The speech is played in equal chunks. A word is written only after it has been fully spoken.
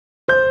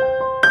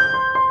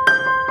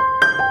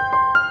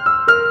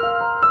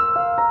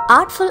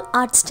Artful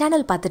Arts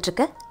channel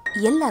பார்த்துட்டு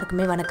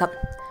எல்லாருக்குமே வணக்கம்.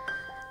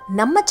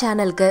 நம்ம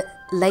சேனலுக்கு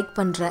லைக்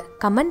பண்ற,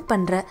 கமெண்ட்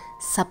பண்ற,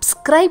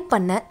 சப்ஸ்கிரைப்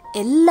பண்ண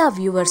எல்லா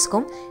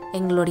வியூவர்ஸ்க்கும்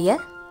எங்களுடைய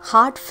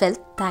heartfelt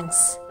thanks.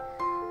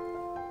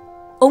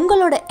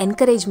 உங்களோட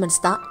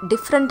என்கரேஜ்மெண்ட்ஸ் தான்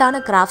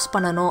டிஃப்ரெண்டான கிராஃப்ட்ஸ்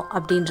பண்ணணும்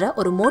அப்படின்ற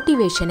ஒரு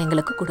மோட்டிவேஷன்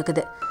எங்களுக்கு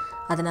கொடுக்குது.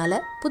 அதனால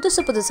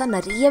புதுசா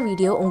நிறைய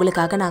வீடியோ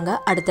உங்களுக்காக நாங்கள்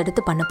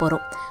அடுத்தடுத்து பண்ண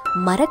போகிறோம்.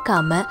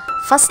 மறக்காமல்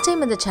ஃபஸ்ட்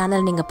டைம் இந்த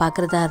சேனல் நீங்கள்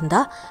பார்க்குறதா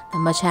இருந்தால்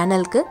நம்ம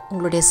சேனலுக்கு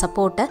உங்களுடைய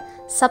சப்போர்ட்டை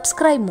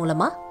சப்ஸ்கிரைப்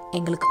மூலமாக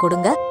எங்களுக்கு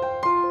கொடுங்க.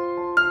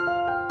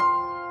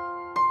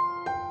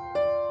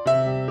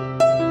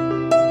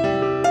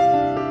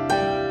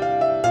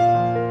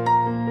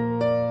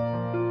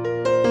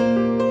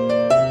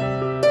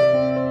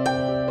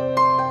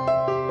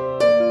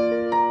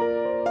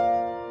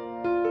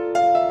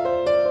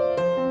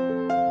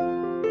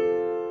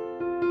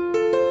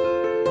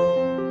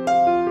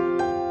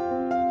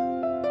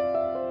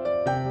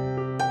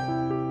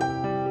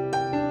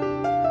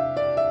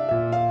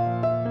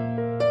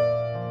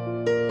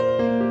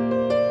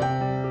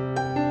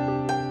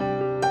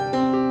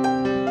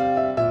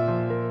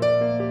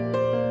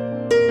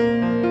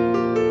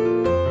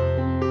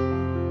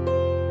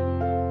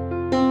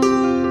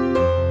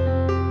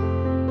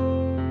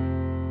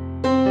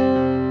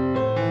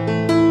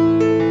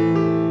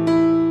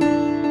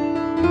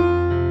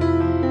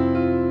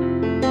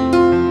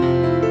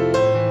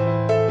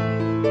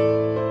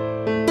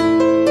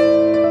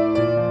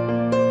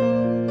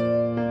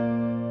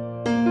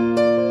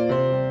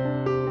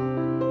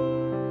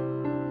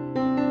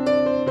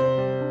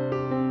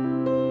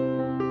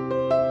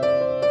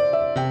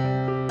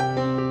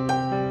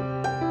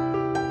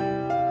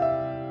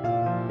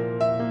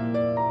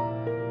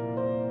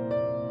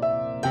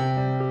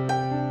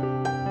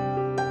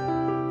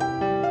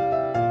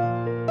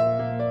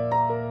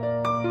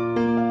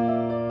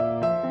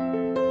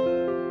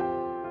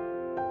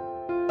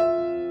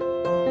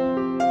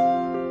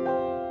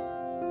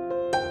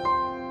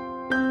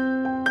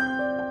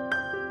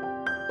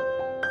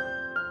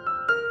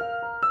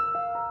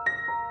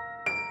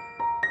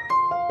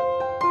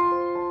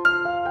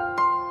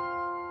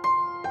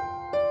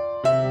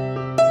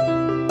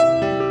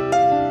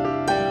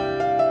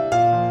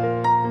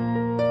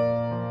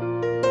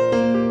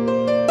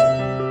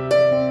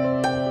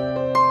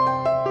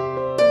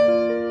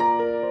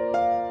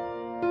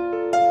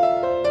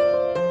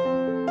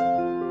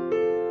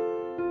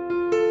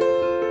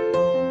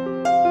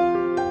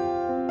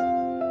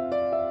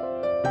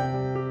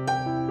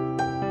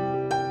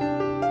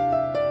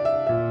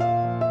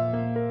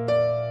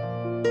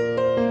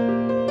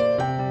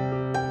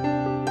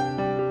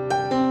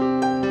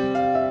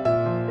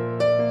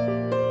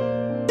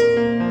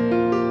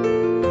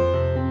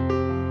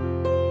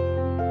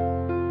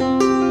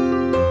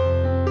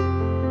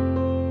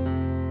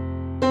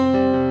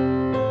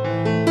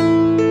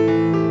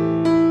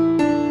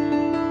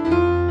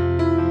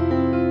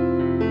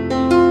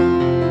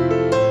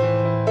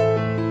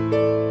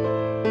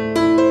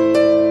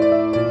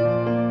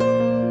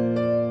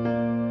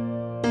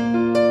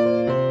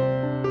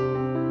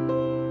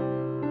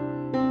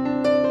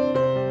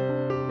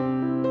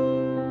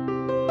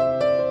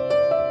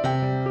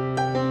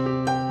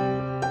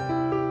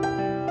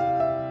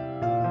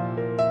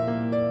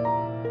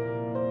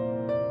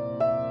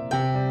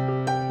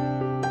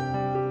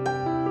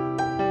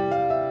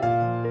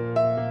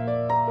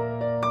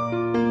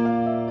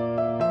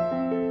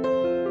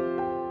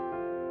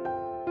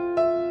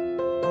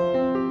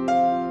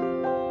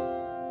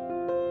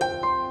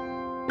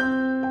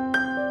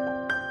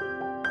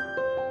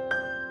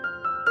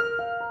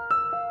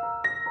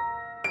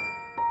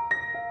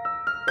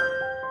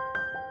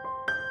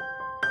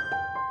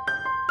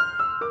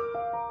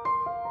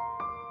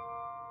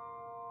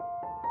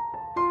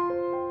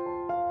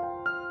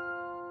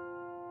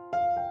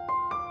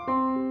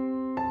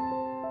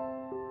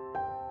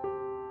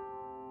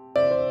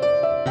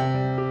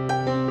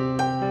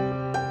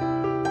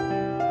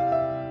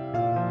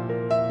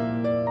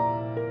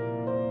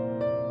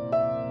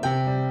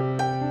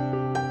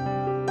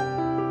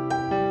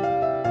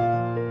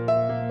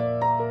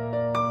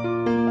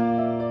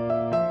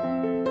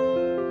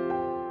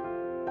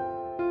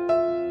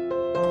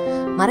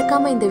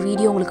 மறக்காம இந்த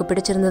வீடியோ உங்களுக்கு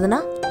பிடிச்சிருந்ததுன்னா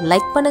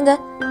லைக் பண்ணுங்க,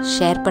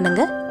 ஷேர்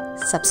பண்ணுங்க,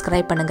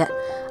 சப்ஸ்கிரைப் பண்ணுங்க.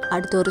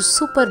 அடுத்து ஒரு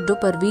சூப்பர்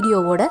டூப்பர்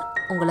வீடியோவோட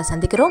உங்களை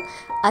சந்திக்கிறோம்.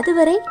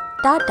 அதுவரை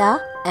டாடா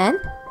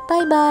அண்ட்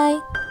பை பாய்.